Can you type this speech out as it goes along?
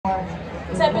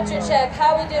temperature check.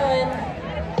 How we doing?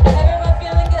 Everyone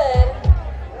feeling good?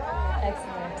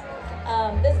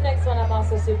 Excellent. This next one I'm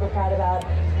also super proud about.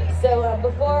 So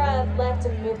before I left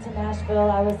and moved to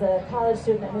Nashville, I was a college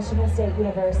student at Michigan State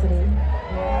University.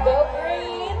 Go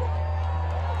Green!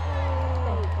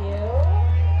 Thank you.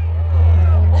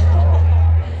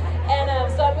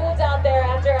 And so I moved out there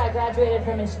after I graduated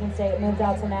from Michigan State, moved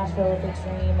out to Nashville with a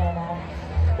dream,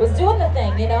 and was doing the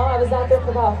thing, you know. I was out there for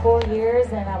about 4 years,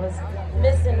 and I was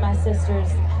missing my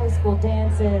sister's high school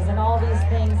dances and all these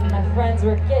things, and my friends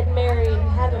were getting married and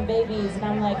having babies, and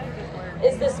I'm like,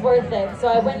 is this worth it? So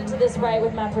I went into this right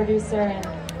with my producer, and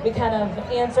we kind of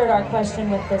answered our question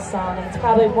with this song, and it's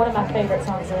probably one of my favorite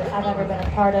songs that I've ever been a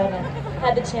part of and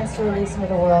had the chance to release into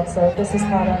the world. So this is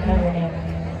called I Know Your Name.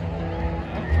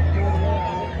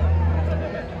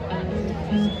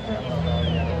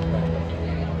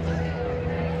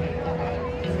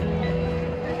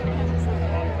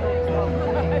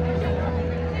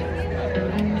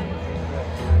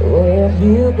 When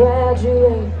you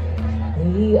graduate,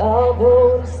 we all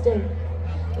go to state.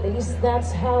 At least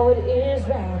that's how it is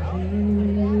round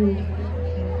here.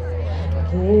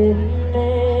 Getting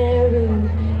married,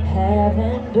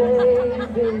 having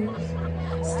babies,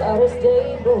 start a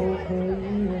stable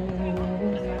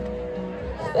career.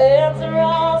 Fans are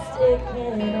all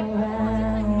sticking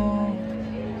around,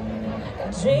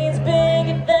 and dreams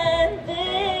bigger than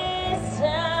this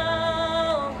town.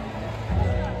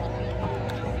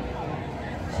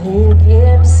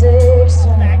 Picking 6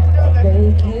 times,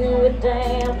 make you a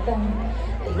damn thing.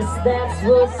 At least that's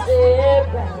what's said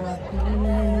round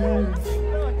here.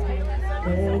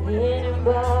 Begging in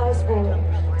bars for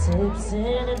tips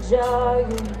in a jar.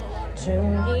 Your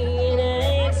journey, it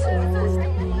ain't so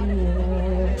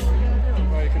clear.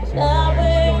 Not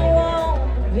where you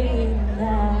wanna be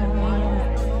now.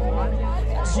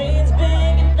 Our dreams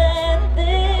bigger than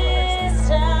this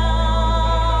town.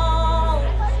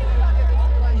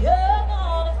 You're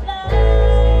gonna fly.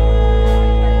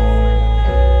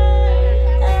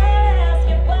 I ask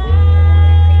you why.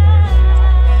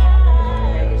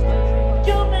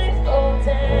 You may fall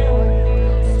down,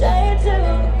 stay to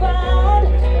the ground,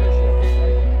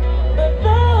 but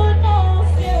Lord knows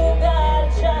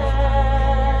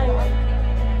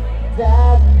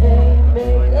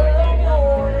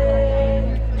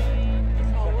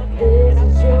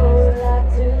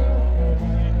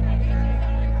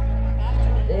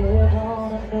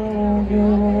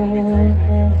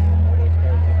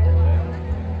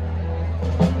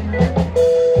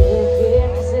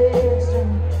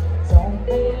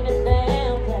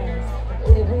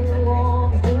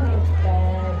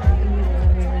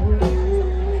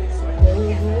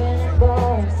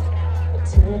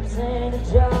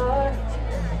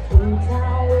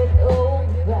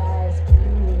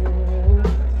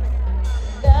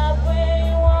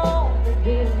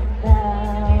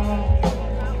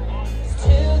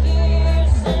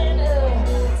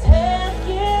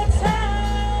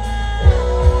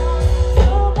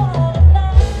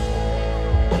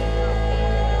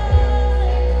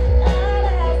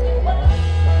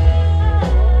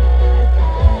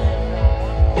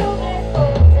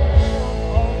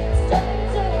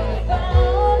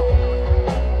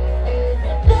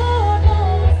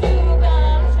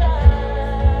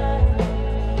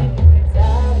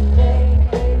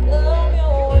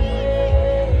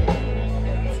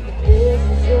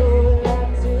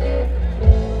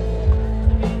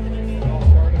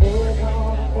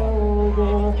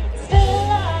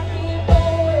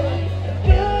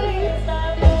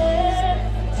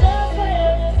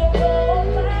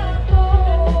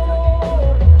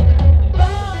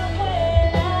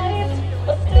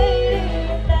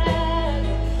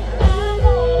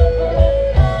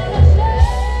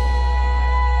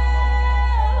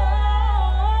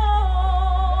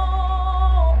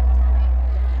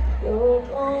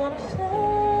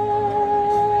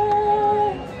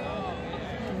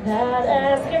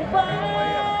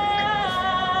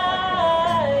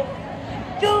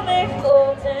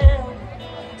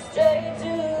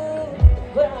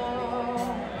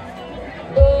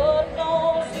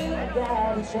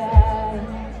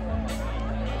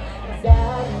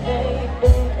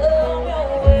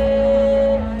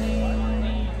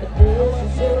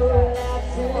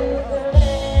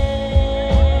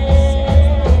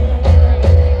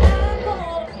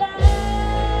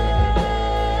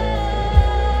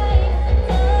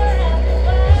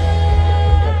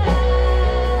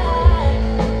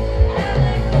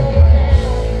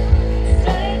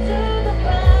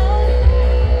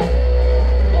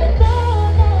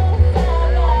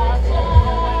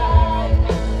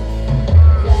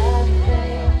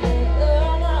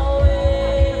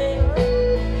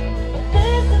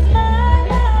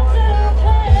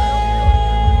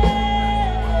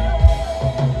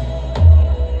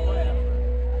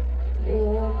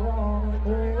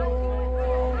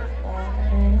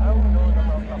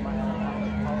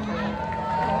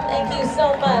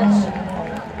so much.